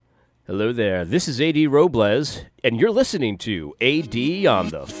Hello there, this is AD Robles, and you're listening to AD on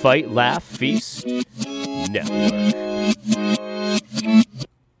the Fight, Laugh, Feast Network.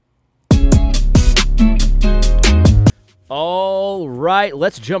 All right,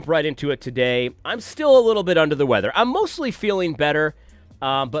 let's jump right into it today. I'm still a little bit under the weather. I'm mostly feeling better,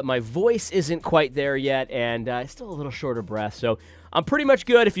 but my voice isn't quite there yet, and still a little short of breath. So I'm pretty much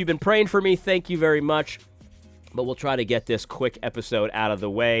good. If you've been praying for me, thank you very much. But we'll try to get this quick episode out of the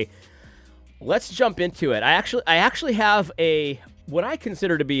way. Let's jump into it. I actually have what I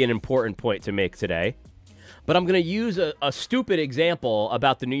consider to be an important point to make today, but I'm going to use a stupid example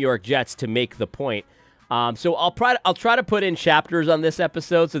about the New York Jets to make the point. So I'll try to put in chapters on this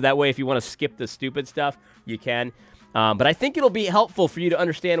episode, so that way if you want to skip the stupid stuff, you can. But I think it'll be helpful for you to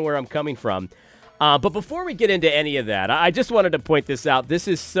understand where I'm coming from. But before we get into any of that, I just wanted to point this out. This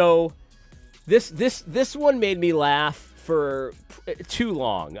one made me laugh for too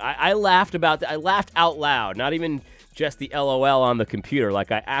long. I laughed out loud, not even just the LOL on the computer.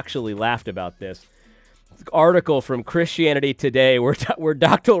 Like, I actually laughed about this article from Christianity Today where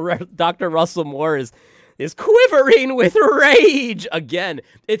Dr. Russell Moore is quivering with rage again.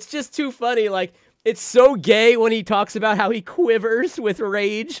 It's just too funny. Like, it's so gay when he talks about how he quivers with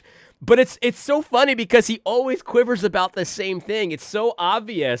rage, but it's so funny because he always quivers about the same thing. It's so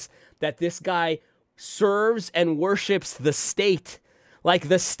obvious that this guy serves and worships the state, like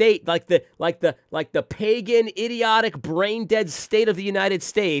the pagan, idiotic, brain dead state of the United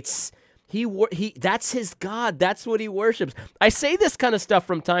States. That's his God. That's what he worships. I say this kind of stuff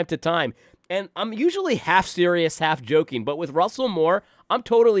from time to time, and I'm usually half serious, half joking. But with Russell Moore, I'm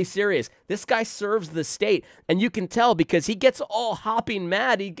totally serious. This guy serves the state, and you can tell because he gets all hopping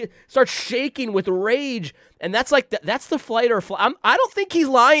mad. He starts shaking with rage, and that's the fight or flight. I don't think he's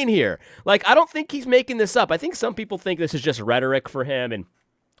lying here. Like, I don't think he's making this up. I think some people think this is just rhetoric for him, and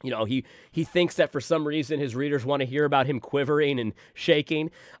he thinks that for some reason his readers want to hear about him quivering and shaking.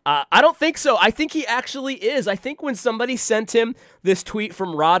 I don't think so. I think he actually is. I think when somebody sent him this tweet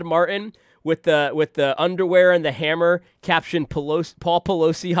from Rod Martin with the underwear and the hammer captioned Paul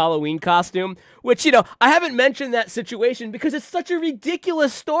Pelosi Halloween costume, which, I haven't mentioned that situation because it's such a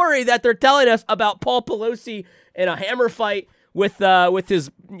ridiculous story that they're telling us about Paul Pelosi in a hammer fight with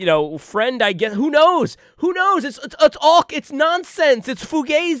his friend. I guess who knows? It's nonsense. It's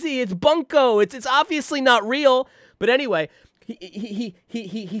fugazi. It's bunko. It's obviously not real. But anyway,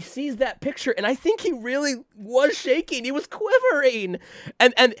 he sees that picture, and I think he really was shaking. He was quivering,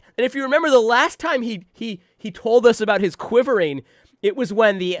 and if you remember the last time he told us about his quivering, it was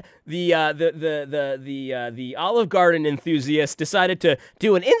when the Olive Garden enthusiast decided to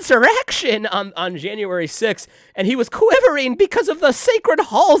do an insurrection on January 6th, and he was quivering because of the sacred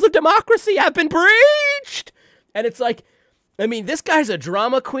halls of democracy have been breached. And it's like, I mean, this guy's a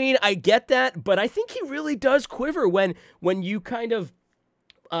drama queen. I get that, but I think he really does quiver when you kind of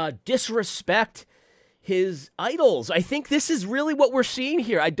disrespect his idols. I think this is really what we're seeing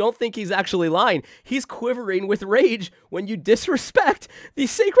here. I don't think he's actually lying. He's quivering with rage when you disrespect the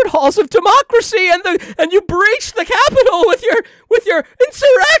sacred halls of democracy and you breach the Capitol with your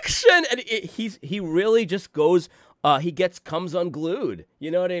insurrection. And he really just goes. He comes unglued. You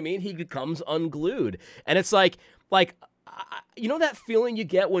know what I mean? He becomes unglued, and it's like. You know that feeling you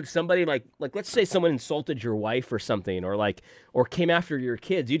get when somebody like let's say someone insulted your wife or something, or came after your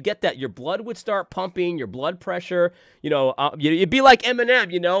kids. You'd get that. Your blood would start pumping, your blood pressure. You'd be like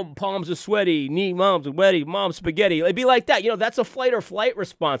Eminem. Palms are sweaty, knee mom's wetty, mom's spaghetti. It'd be like that. That's a flight or flight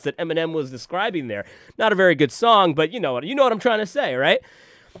response that Eminem was describing there. Not a very good song, but you know what I'm trying to say, right?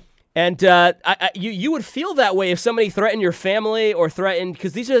 And you would feel that way if somebody threatened your family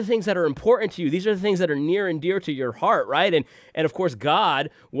because these are the things that are important to you. These are the things that are near and dear to your heart, right? And of course, God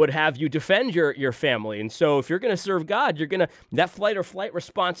would have you defend your family. And so if you're going to serve God, that flight or flight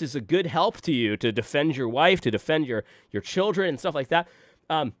response is a good help to you to defend your wife, to defend your children and stuff like that.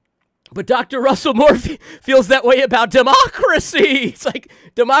 But Dr. Russell Moore feels that way about democracy. It's like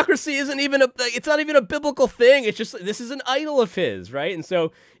democracy it's not even a biblical thing. It's just, this is an idol of his, right? And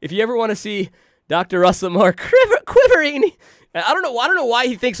so if you ever want to see Dr. Russell Moore quivering, I don't know why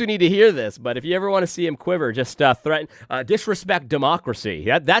he thinks we need to hear this, but if you ever want to see him quiver, just threaten, disrespect democracy.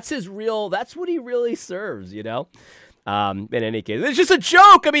 That's what he really serves, In any case, it's just a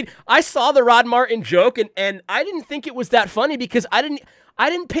joke. I mean, I saw the Rod Martin joke, and I didn't think it was that funny because I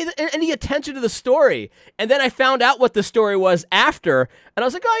didn't pay any attention to the story. And then I found out what the story was after, and I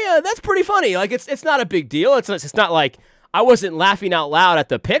was like, oh yeah, that's pretty funny. Like, it's not a big deal. It's not like I wasn't laughing out loud at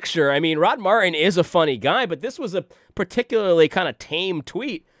the picture. I mean, Rod Martin is a funny guy, but this was a particularly kind of tame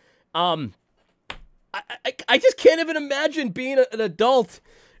tweet. I just can't even imagine being an adult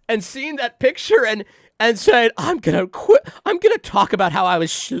and seeing that picture and saying, I'm gonna quit. I'm gonna talk about how I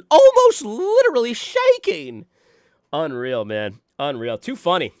was almost literally shaking. Unreal, man. Unreal. Too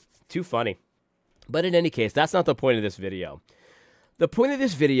funny. Too funny. But in any case, that's not the point of this video. The point of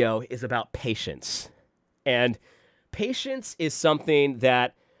this video is about patience. And patience is something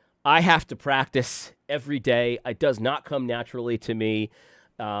that I have to practice every day. It does not come naturally to me.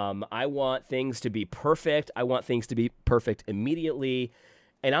 I want things to be perfect. I want things to be perfect immediately.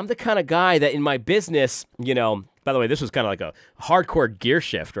 And I'm the kind of guy that in my business, by the way, this was kind of like a hardcore gear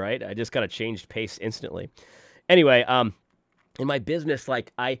shift, right? I just kind of changed pace instantly. Anyway, in my business,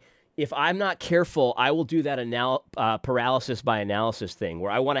 if I'm not careful, I will do that paralysis by analysis thing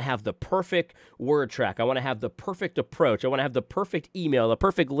where I want to have the perfect word track. I want to have the perfect approach. I want to have the perfect email, the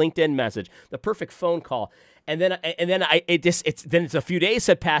perfect LinkedIn message, the perfect phone call. And then it's a few days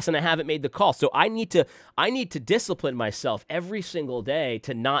have passed and I haven't made the call. So I need to discipline myself every single day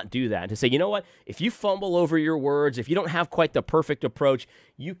to not do that and to say, you know what? If you fumble over your words, if you don't have quite the perfect approach,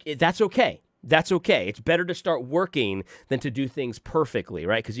 that's okay. That's okay. It's better to start working than to do things perfectly,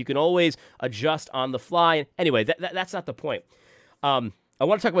 right? Because you can always adjust on the fly. Anyway, that's not the point. I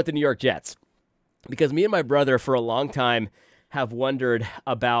want to talk about the New York Jets because me and my brother for a long time have wondered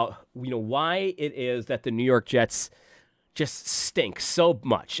about, why it is that the New York Jets just stink so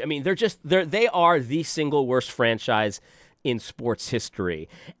much. I mean, they are the single worst franchise in sports history.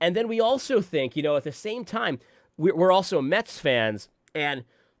 And then we also think, at the same time, we're also Mets fans, and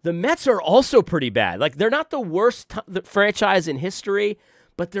the Mets are also pretty bad. Like, they're not the worst franchise in history,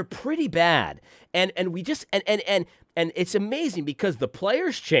 but they're pretty bad. And it's amazing because the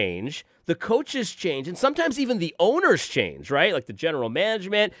players change, the coaches change, and sometimes even the owners change, right? Like the general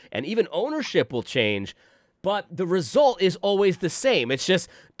management and even ownership will change. But the result is always the same. It's just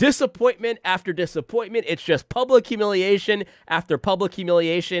disappointment after disappointment. It's just public humiliation after public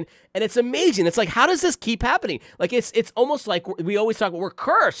humiliation. And it's amazing. It's like, how does this keep happening? Like, it's almost like we always talk about we're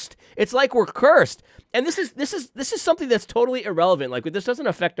cursed. It's like we're cursed. And this is something that's totally irrelevant. Like, this doesn't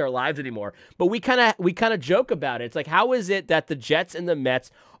affect our lives anymore. But we kind of joke about it. It's like, how is it that the Jets and the Mets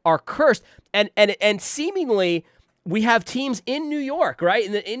are cursed? And seemingly we have teams in New York, right?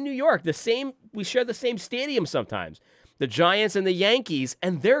 In New York, we share the same stadium sometimes. The Giants and the Yankees,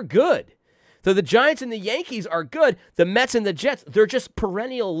 and they're good. So the Giants and the Yankees are good. The Mets and the Jets, they're just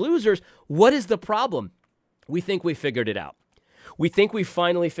perennial losers. What is the problem? We think we figured it out. We think we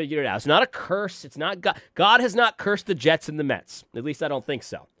finally figured it out. It's not a curse. It's not God. God has not cursed the Jets and the Mets. At least I don't think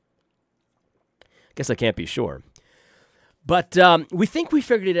so. I guess I can't be sure. But we think we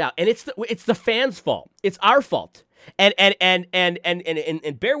figured it out, and it's the fans' fault. It's our fault. And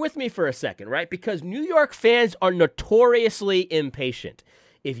bear with me for a second, right? Because New York fans are notoriously impatient.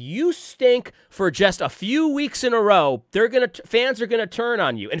 If you stink for just a few weeks in a row, fans are gonna turn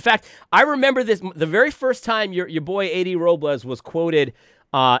on you. In fact, I remember this the very first time your boy A.D. Robles was quoted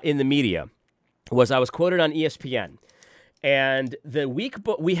in the media. I was quoted on ESPN. And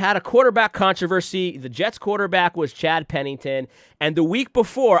we had a quarterback controversy. The Jets quarterback was Chad Pennington. And the week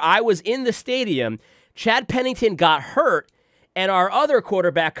before, I was in the stadium. Chad Pennington got hurt, and our other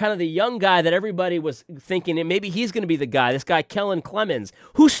quarterback, kind of the young guy that everybody was thinking maybe he's going to be the guy, this guy Kellen Clemens,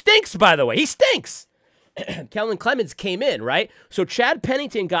 who stinks, by the way. He stinks. Kellen Clemens came in, right? So Chad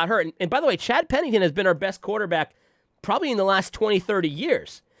Pennington got hurt. And by the way, Chad Pennington has been our best quarterback probably in the last 20, 30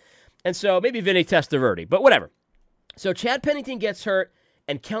 years. And so maybe Vinny Testaverde, but whatever. So Chad Pennington gets hurt,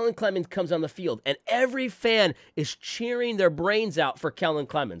 and Kellen Clemens comes on the field, and every fan is cheering their brains out for Kellen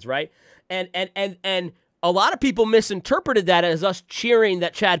Clemens, right? And a lot of people misinterpreted that as us cheering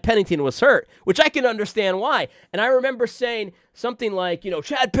that Chad Pennington was hurt, which I can understand why. And I remember saying something like,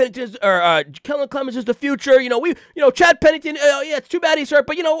 Chad Pennington or Kellen Clemens is the future. Chad Pennington. Yeah, it's too bad he's hurt,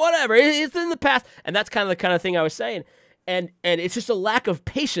 but whatever. It's in the past, and that's kind of the thing I was saying. And it's just a lack of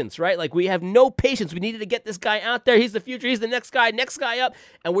patience, right? Like, we have no patience. We needed to get this guy out there. He's the future. He's the next guy up.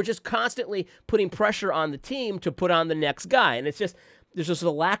 And we're just constantly putting pressure on the team to put on the next guy. And there's just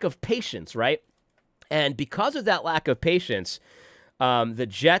a lack of patience, right? And because of that lack of patience, the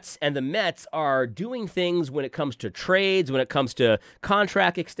Jets and the Mets are doing things when it comes to trades, when it comes to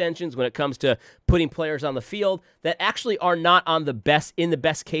contract extensions, when it comes to putting players on the field that actually are not they're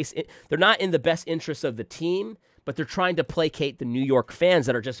not in the best interest of the team, but they're trying to placate the New York fans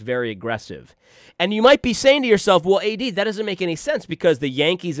that are just very aggressive. And you might be saying to yourself, well, AD, that doesn't make any sense because the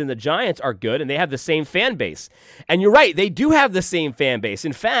Yankees and the Giants are good and they have the same fan base. And you're right, they do have the same fan base.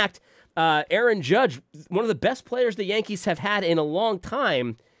 In fact, Aaron Judge, one of the best players the Yankees have had in a long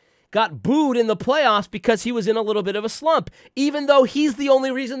time, got booed in the playoffs because he was in a little bit of a slump, even though he's the only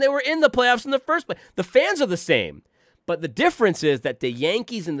reason they were in the playoffs in the first place. The fans are the same. But the difference is that the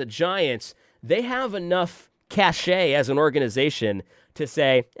Yankees and the Giants, they have enough cachet as an organization to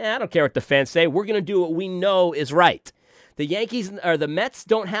say, I don't care what the fans say. We're going to do what we know is right. The Yankees or the Mets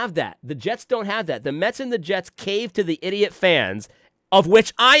don't have that. The Jets don't have that. The Mets and the Jets cave to the idiot fans, of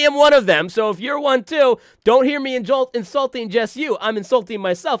which I am one of them. So if you're one too, don't hear me insulting just you. I'm insulting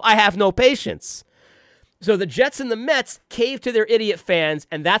myself. I have no patience. So the Jets and the Mets cave to their idiot fans,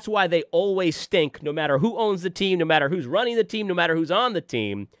 and that's why they always stink, no matter who owns the team, no matter who's running the team, no matter who's on the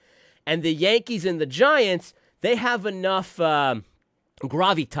team. And the Yankees and the Giants, they have enough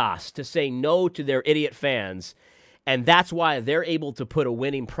gravitas to say no to their idiot fans, and that's why they're able to put a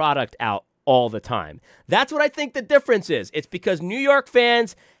winning product out all the time. That's what I think the difference is. It's because New York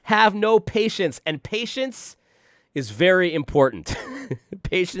fans have no patience, and patience is very important.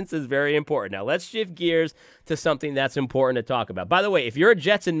 Patience is very important. Now, let's shift gears to something that's important to talk about. By the way, if you're a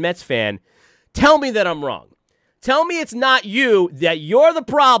Jets and Mets fan, tell me that I'm wrong. Tell me it's not you, that you're the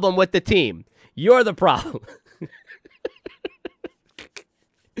problem with the team. You're the problem.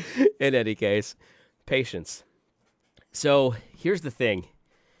 In any case, patience. So here's the thing.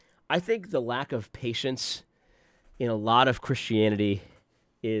 I think the lack of patience in a lot of Christianity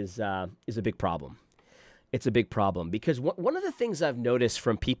is a big problem. It's a big problem because one of the things I've noticed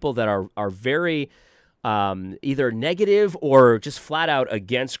from people that are very either negative or just flat out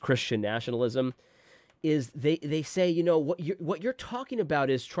against Christian nationalism is they say, what you're talking about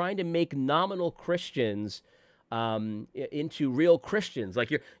is trying to make nominal Christians into real Christians.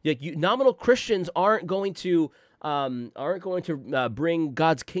 Like nominal Christians aren't going to bring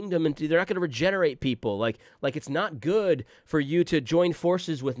God's kingdom into. They're not going to regenerate people. Like it's not good for you to join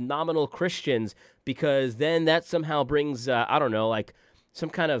forces with nominal Christians because then that somehow brings like some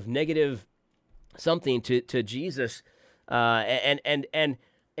kind of negative something to Jesus. And I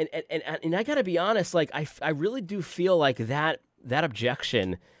got to be honest. Like I really do feel like that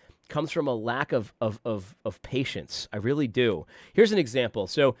objection comes from a lack of patience. I really do. Here's an example.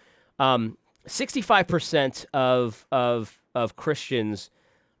 So, 65% of Christians,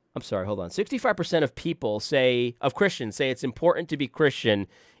 65% of people of Christians say it's important to be Christian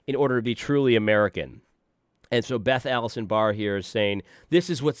in order to be truly American. And so Beth Allison Barr here is saying, this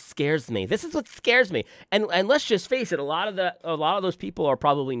is what scares me. This is what scares me. And let's just face it, a lot of those people are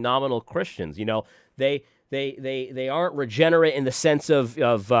probably nominal Christians. They aren't regenerate in the sense of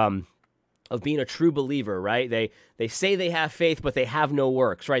being a true believer, right? They say they have faith, but they have no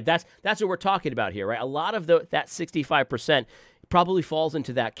works, right? That's what we're talking about here, right? A lot of that 65% probably falls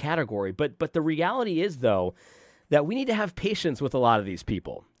into that category. But the reality is, though, that we need to have patience with a lot of these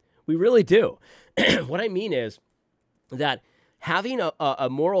people. We really do. What I mean is that having a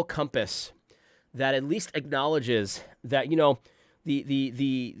moral compass that at least acknowledges that,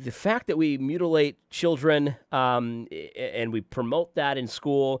 the fact that we mutilate children and we promote that in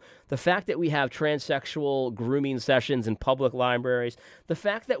school, the fact that we have transsexual grooming sessions in public libraries, the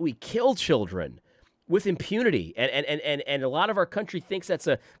fact that we kill children with impunity, and a lot of our country thinks that's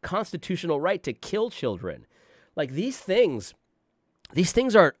a constitutional right to kill children. Like these things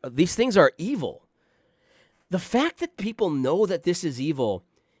are evil. The fact that people know that this is evil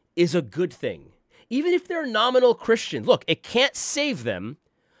is a good thing. Even if they're nominal Christians, look, it can't save them,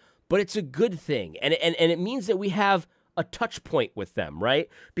 but it's a good thing. And it means that we have a touch point with them, right?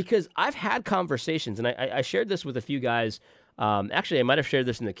 Because I've had conversations, and I shared this with a few guys. Actually, I might have shared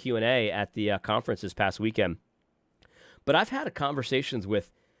this in the Q&A at the conference this past weekend. But I've had conversations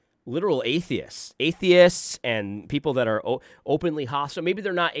with literal atheists and people that are openly hostile. Maybe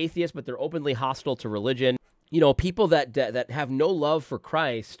they're not atheists, but they're openly hostile to religion. People that have no love for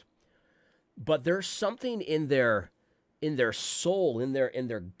Christ. But there's something in their soul, in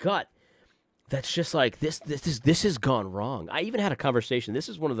their gut, that's just like this has gone wrong. I even had a conversation. This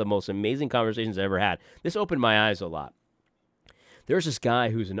is one of the most amazing conversations I ever had. This opened my eyes a lot. There's this guy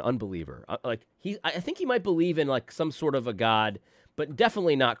who's an unbeliever. I think he might believe in like some sort of a God, but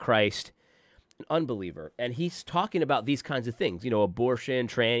definitely not Christ. An unbeliever, and he's talking about these kinds of things. Abortion,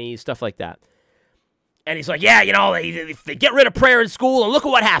 trannies, stuff like that. And he's like, they get rid of prayer in school, and look at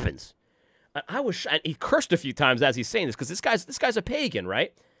what happens. And he cursed a few times as he's saying this because this guy's a pagan,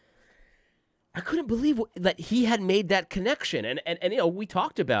 right? I couldn't believe that he had made that connection, and we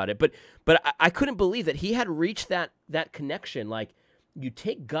talked about it, but I couldn't believe that he had reached that connection. Like, you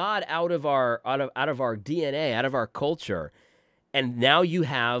take God out of our DNA, out of our culture, and now you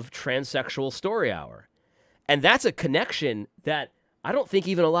have transsexual story hour, and that's a connection that I don't think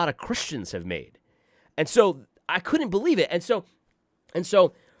even a lot of Christians have made, and so I couldn't believe it, and so.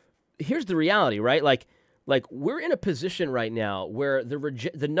 Here's the reality, right? Like we're in a position right now where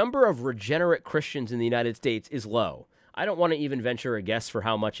the number of regenerate Christians in the United States is low. I don't want to even venture a guess for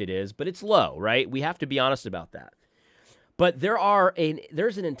how much it is, but it's low, right? We have to be honest about that. But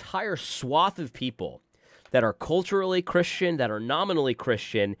there's an entire swath of people that are culturally Christian, that are nominally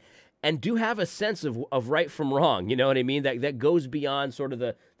Christian, and do have a sense of right from wrong. You know what I mean? That goes beyond sort of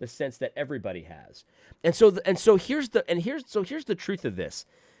the sense that everybody has. So here's the truth of this.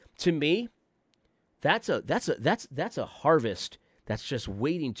 To me, that's a harvest that's just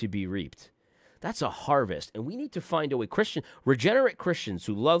waiting to be reaped. That's a harvest, and we need to find a way. Regenerate Christians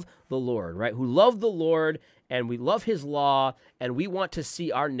who love the Lord, right? Who love the Lord, and we love His law, and we want to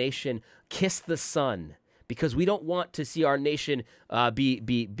see our nation kiss the Son, because we don't want to see our nation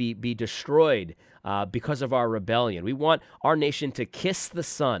be destroyed because of our rebellion. We want our nation to kiss the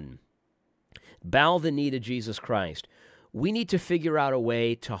Son, bow the knee to Jesus Christ. We need to figure out a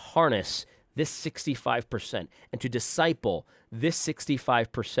way to harness this 65% and to disciple this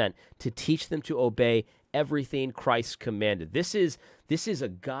 65%, to teach them to obey everything Christ commanded. This is a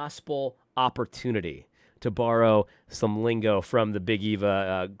gospel opportunity, to borrow some lingo from the Big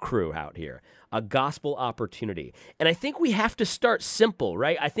Eva crew out here. A gospel opportunity. And I think we have to start simple,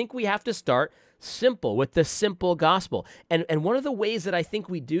 right? I think we have to start simple with the simple gospel. And one of the ways that I think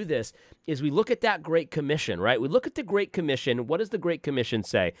we do this is we look at that Great Commission, right? We look at the Great Commission. What does the Great Commission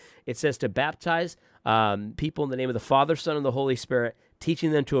say? It says to baptize people in the name of the Father, Son, and the Holy Spirit,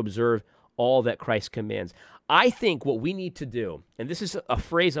 teaching them to observe all that Christ commands. I think what we need to do, and this is a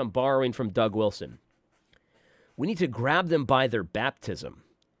phrase I'm borrowing from Doug Wilson, we need to grab them by their baptism.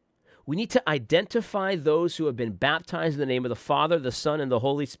 We need to identify those who have been baptized in the name of the Father, the Son, and the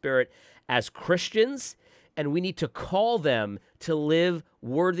Holy Spirit as Christians, and we need to call them to live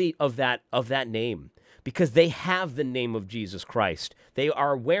worthy of that name, because they have the name of Jesus Christ. They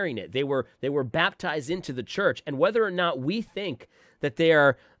are wearing it. They were baptized into the church, and whether or not we think that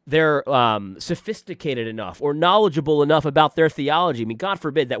they're sophisticated enough or knowledgeable enough about their theology, I mean, God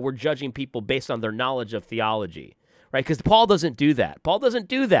forbid that we're judging people based on their knowledge of theology, right? Because Paul doesn't do that. Paul doesn't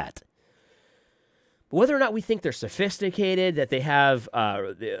do that. Whether or not we think they're sophisticated, that they have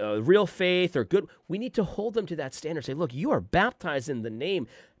real faith or good, we need to hold them to that standard. Say, look, you are baptized in the name.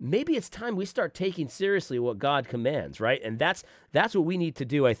 Maybe it's time we start taking seriously what God commands, right? And that's what we need to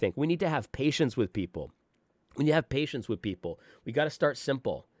do, I think. We need to have patience with people. We need to have patience with people. We got to start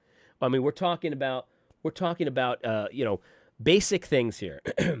simple. I mean, we're talking about basic things here.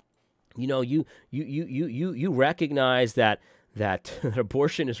 You recognize that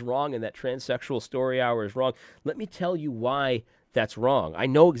abortion is wrong and that transsexual story hour is wrong. Let me tell you why that's wrong. I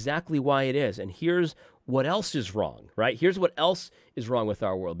know exactly why it is. And here's what else is wrong, right? Here's what else is wrong with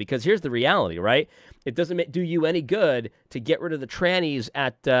our world. Because here's the reality, right? It doesn't do you any good to get rid of the trannies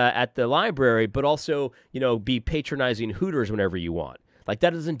at the library, but also, be patronizing Hooters whenever you want. Like,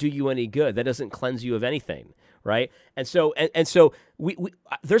 that doesn't do you any good. That doesn't cleanse you of anything. Right. And so we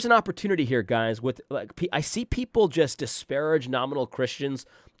there's an opportunity here, guys, with I see people just disparage nominal Christians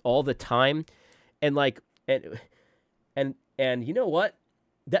all the time. And and you know what?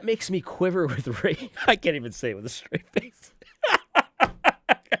 That makes me quiver with rage. I can't even say it with a straight face.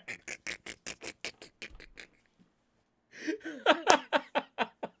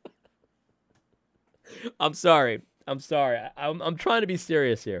 I'm sorry. I'm trying to be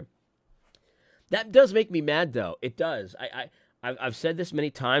serious here. That does make me mad, though. It does. I've said this many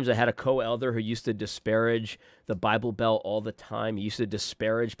times. I had a co-elder who used to disparage the Bible Belt all the time. He used to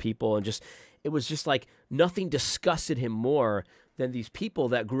disparage people, and it was just like nothing disgusted him more than these people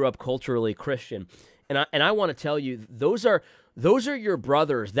that grew up culturally Christian. And I want to tell you, those are your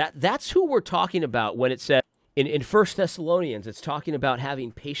brothers. That's who we're talking about when it says in 1 Thessalonians, it's talking about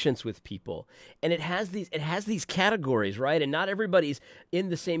having patience with people. And it has these categories, right? And not everybody's in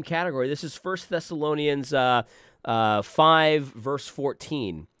the same category. This is 1 Thessalonians 5, verse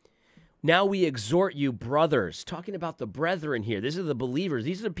 14. Now we exhort you, brothers, talking about the brethren here. These are the believers.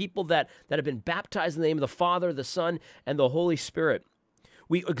 These are the people that have been baptized in the name of the Father, the Son, and the Holy Spirit.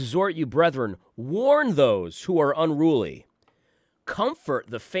 We exhort you, brethren, warn those who are unruly, comfort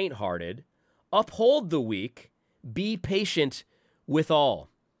the faint-hearted, uphold the weak, be patient with all.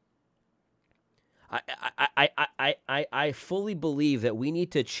 I fully believe that we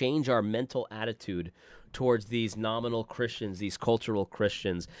need to change our mental attitude towards these nominal Christians, these cultural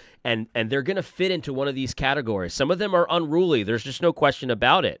Christians, and they're going to fit into one of these categories. Some of them are unruly. There's just no question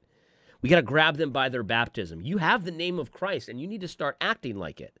about it. We got to grab them by their baptism. You have the name of Christ, and you need to start acting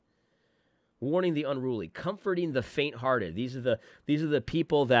like it. Warning the unruly, comforting the faint-hearted. These are the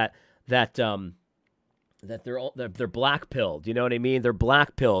people that they're black-pilled. You know what I mean? They're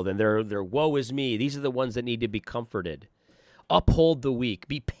black-pilled, and they're woe is me. These are the ones that need to be comforted. Uphold the weak.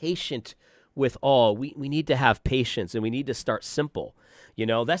 Be patient with all. We need to have patience, and we need to start simple.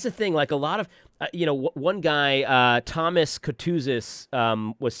 That's the thing. Like a lot of, one guy, Thomas Kutuzis,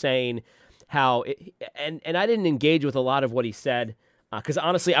 was saying how, and I didn't engage with a lot of what he said, because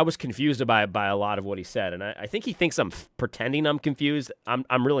honestly, I was confused by a lot of what he said, and I think he thinks I'm pretending I'm confused.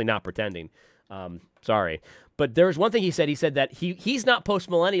 I'm really not pretending. Sorry. But there's one thing he said. He said that he's not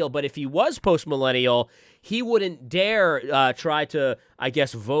post-millennial, but if he was post-millennial, he wouldn't dare try to, I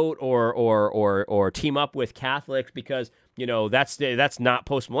guess, vote or team up with Catholics because that's not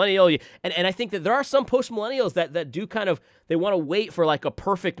post-millennial. And I think that there are some post-millennials that do kind of, they want to wait for like a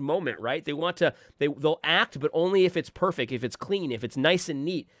perfect moment, right? They'll act, but only if it's perfect, if it's clean, if it's nice and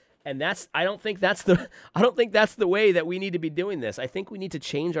neat. And I don't think that's the way that we need to be doing this. I think we need to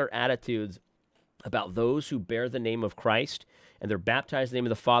change our attitudes about those who bear the name of Christ and they're baptized in the name of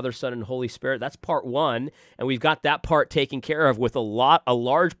the Father, Son, and Holy Spirit. That's part one, and we've got that part taken care of with a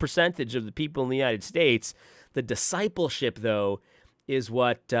large percentage of the people in the United States. The discipleship, though, is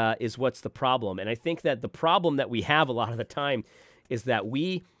what's the problem. And I think that the problem that we have a lot of the time is that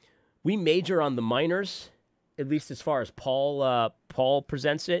we major on the minors, at least as far as Paul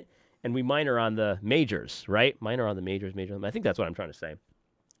presents it, and we minor on the majors, right? Minor on the majors, major on them. I think that's what I'm trying to say.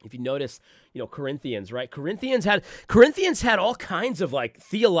 If you notice, Corinthians, right? Corinthians had all kinds of like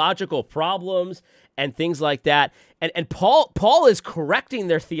theological problems and things like that. And Paul is correcting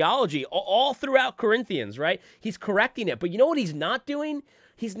their theology all throughout Corinthians, right? He's correcting it. But you know what he's not doing?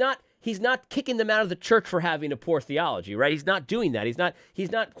 He's not kicking them out of the church for having a poor theology, right? He's not doing that. He's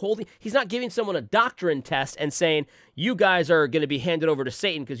not giving someone a doctrine test and saying, you guys are going to be handed over to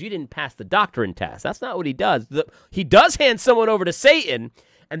Satan because you didn't pass the doctrine test. That's not what he does. He does hand someone over to Satan,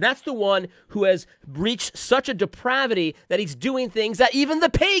 and that's the one who has reached such a depravity that he's doing things that even the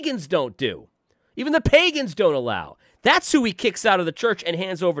pagans don't do. Even the pagans don't allow. That's who he kicks out of the church and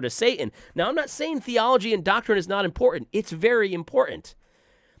hands over to Satan. Now, I'm not saying theology and doctrine is not important. It's very important.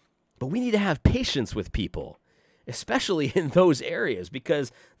 But we need to have patience with people, especially in those areas,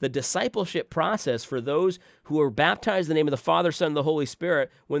 because the discipleship process for those who were baptized in the name of the Father, Son, and the Holy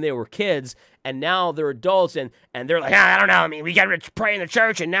Spirit when they were kids, and now they're adults, and they're like, I don't know, I mean, we got to pray in the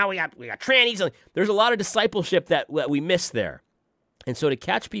church, and now we got trannies. There's a lot of discipleship that we miss there. And so to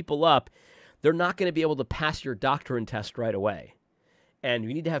catch people up, they're not going to be able to pass your doctrine test right away. And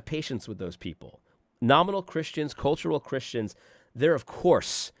we need to have patience with those people. Nominal Christians, cultural Christians, they're of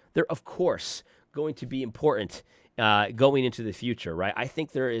course going to be important going into the future, right? I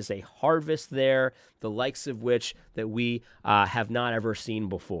think there is a harvest there, the likes of which that we have not ever seen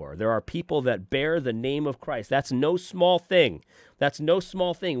before. There are people that bear the name of Christ. That's no small thing. We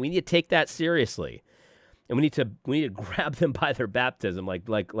need to take that seriously. And we need to grab them by their baptism, like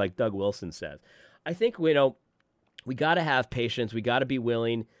Doug Wilson says. I think, we got to have patience. We got to be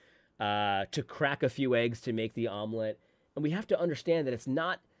willing to crack a few eggs to make the omelet. And we have to understand that it's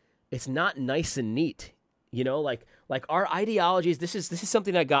not nice and neat. Like our ideologies, this is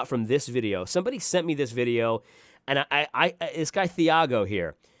something I got from this video. Somebody sent me this video, and I this guy Thiago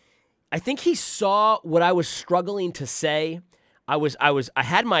here, I think he saw what I was struggling to say. I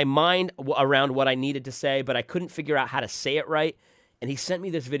had my mind around what I needed to say, but I couldn't figure out how to say it right. And he sent me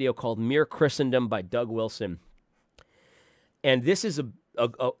this video called Mere Christendom by Doug Wilson. And this is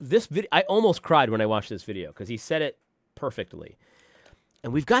this video. I almost cried when I watched this video because he said it perfectly.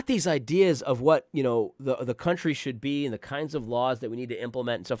 And we've got these ideas of what, the country should be and the kinds of laws that we need to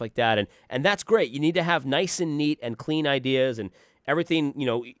implement and stuff like that. And that's great. You need to have nice and neat and clean ideas, and everything,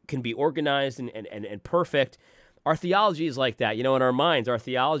 can be organized and perfect. Our theology is like that. In our minds, our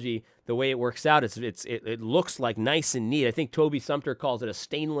theology, the way it works out, it looks like nice and neat. I think Toby Sumter calls it a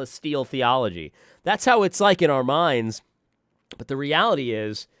stainless steel theology. That's how it's like in our minds. But the reality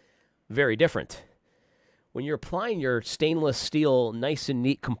is very different. When you're applying your stainless steel, nice and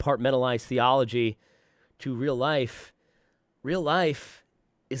neat, compartmentalized theology to real life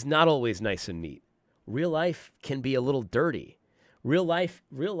is not always nice and neat. Real life can be a little dirty. Real life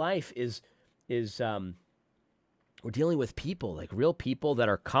is we're dealing with people, like real people that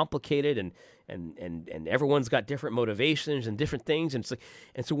are complicated, and everyone's got different motivations and different things. And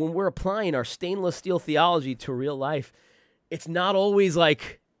so when we're applying our stainless steel theology to real life, it's not always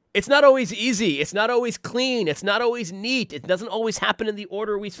easy. It's not always clean. It's not always neat. It doesn't always happen in the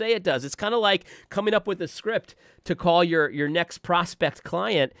order we say it does. It's kind of like coming up with a script to call your next prospect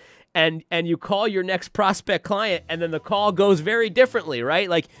client, and you call your next prospect client, and then the call goes very differently, right?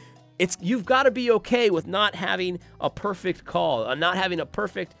 Like, you've got to be okay with not having a perfect call, not having a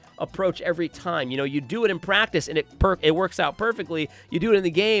perfect approach every time. You do it in practice, and it works out perfectly. You do it in the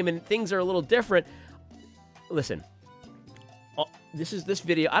game, and things are a little different. Listen. this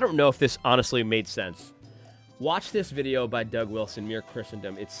video. I don't know if this honestly made sense. Watch this video by Doug Wilson, Mere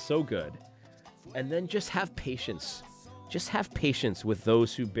Christendom. It's so good. And then just have patience. Just have patience with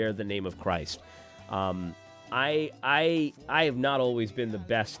those who bear the name of Christ. I have not always been the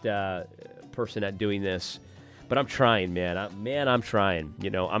best person at doing this, but I'm trying, man. I'm trying.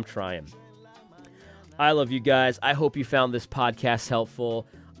 I'm trying. I love you guys. I hope you found this podcast helpful.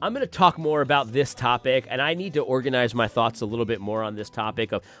 I'm going to talk more about this topic, and I need to organize my thoughts a little bit more on this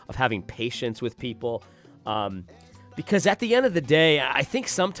topic of having patience with people. Because at the end of the day, I think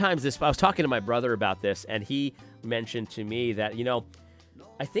sometimes I was talking to my brother about this, and he mentioned to me that,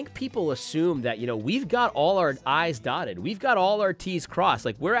 I think people assume that, we've got all our I's dotted. We've got all our T's crossed.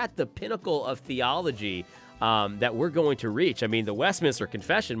 Like, we're at the pinnacle of theology that we're going to reach. I mean, the Westminster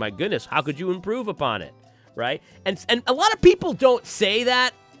Confession, my goodness, how could you improve upon it, right? And a lot of people don't say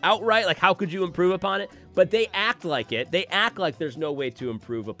that outright, like, how could you improve upon it? But they act like it. They act like there's no way to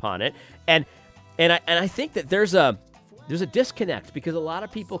improve upon it. And I think that there's a disconnect, because a lot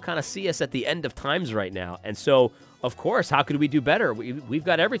of people kind of see us at the end of times right now. And so, of course, how could we do better? We've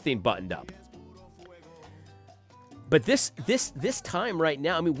got everything buttoned up. But this time right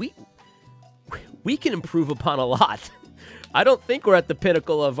now, I mean, we can improve upon a lot. I don't think we're at the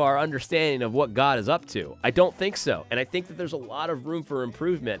pinnacle of our understanding of what God is up to. I don't think so. And I think that there's a lot of room for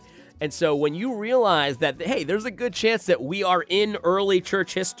improvement. And so when you realize that, hey, there's a good chance that we are in early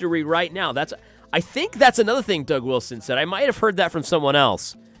church history right now, I think that's another thing Doug Wilson said. I might have heard that from someone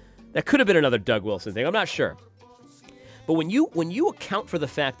else. That could have been another Doug Wilson thing. I'm not sure. But when you account for the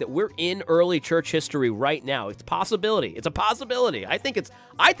fact that we're in early church history right now, it's a possibility. It's a possibility. I think it's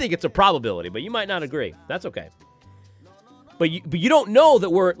a probability, but you might not agree. That's okay. But you don't know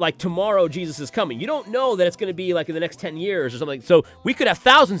that we're, like, tomorrow Jesus is coming. You don't know that it's going to be like in the next 10 years or something. So we could have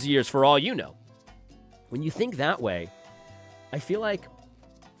thousands of years for all you know. When you think that way, I feel like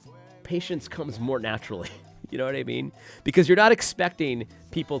patience comes more naturally. You know what I mean? Because you're not expecting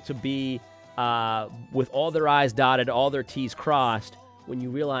people to be with all their I's dotted, all their T's crossed, when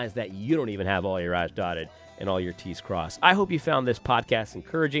you realize that you don't even have all your I's dotted and all your T's crossed. I hope you found this podcast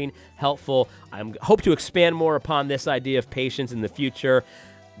encouraging, helpful. I hope to expand more upon this idea of patience in the future.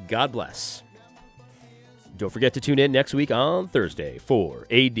 God bless. Don't forget to tune in next week on Thursday for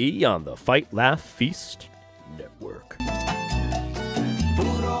AD on the Fight, Laugh, Feast Network.